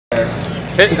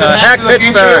Hack to the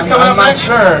Future is coming up next?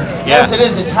 Sure. Yes, it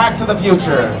is. It's Hack to the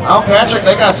Future. Oh, Patrick,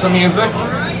 they got some music.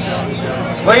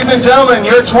 Ladies and gentlemen,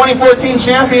 your 2014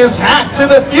 champions, Hack to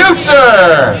the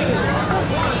Future!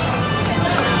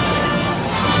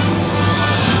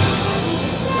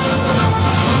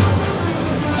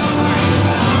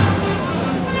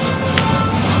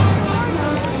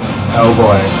 Oh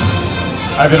boy.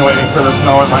 I've been waiting for this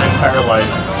moment my entire life.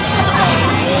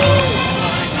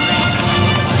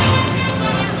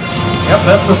 Yep,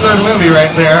 that's the third movie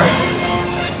right there.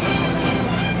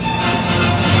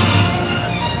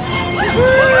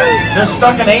 They're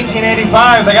stuck in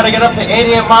 1885. They got to get up to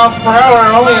 88 miles per hour.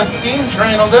 Only a steam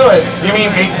train will do it. You mean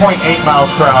 8.8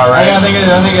 miles per hour, right? I think it is.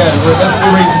 That's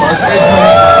the reasonable.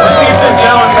 Ladies and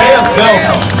gentlemen, they have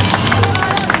built.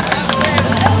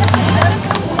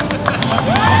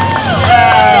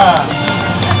 Yeah.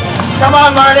 Come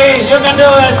on, Marty. You can do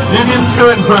it. You can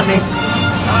do it, Marty.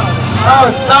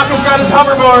 Oh, Doc has got his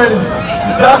hoverboard.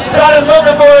 Doc's got his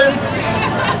hoverboard.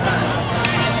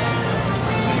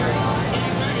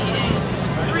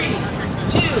 3,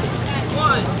 2,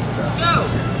 1, go!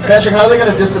 Patrick, how are they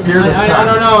going to disappear this time? I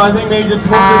don't know. I think they just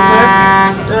pulled the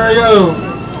clip. There we go.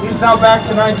 He's now back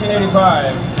to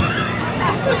 1985.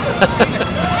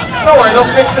 Don't worry, they'll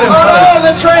fix it in Oh post. no,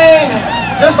 the train!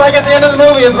 Just like at the end of the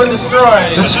movie has been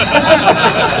destroyed.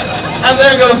 And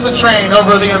there goes the train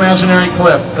over the imaginary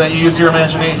cliff that you use your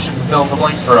imagination to fill in the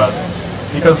blanks for us.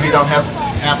 Because we don't have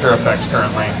After Effects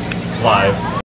currently live.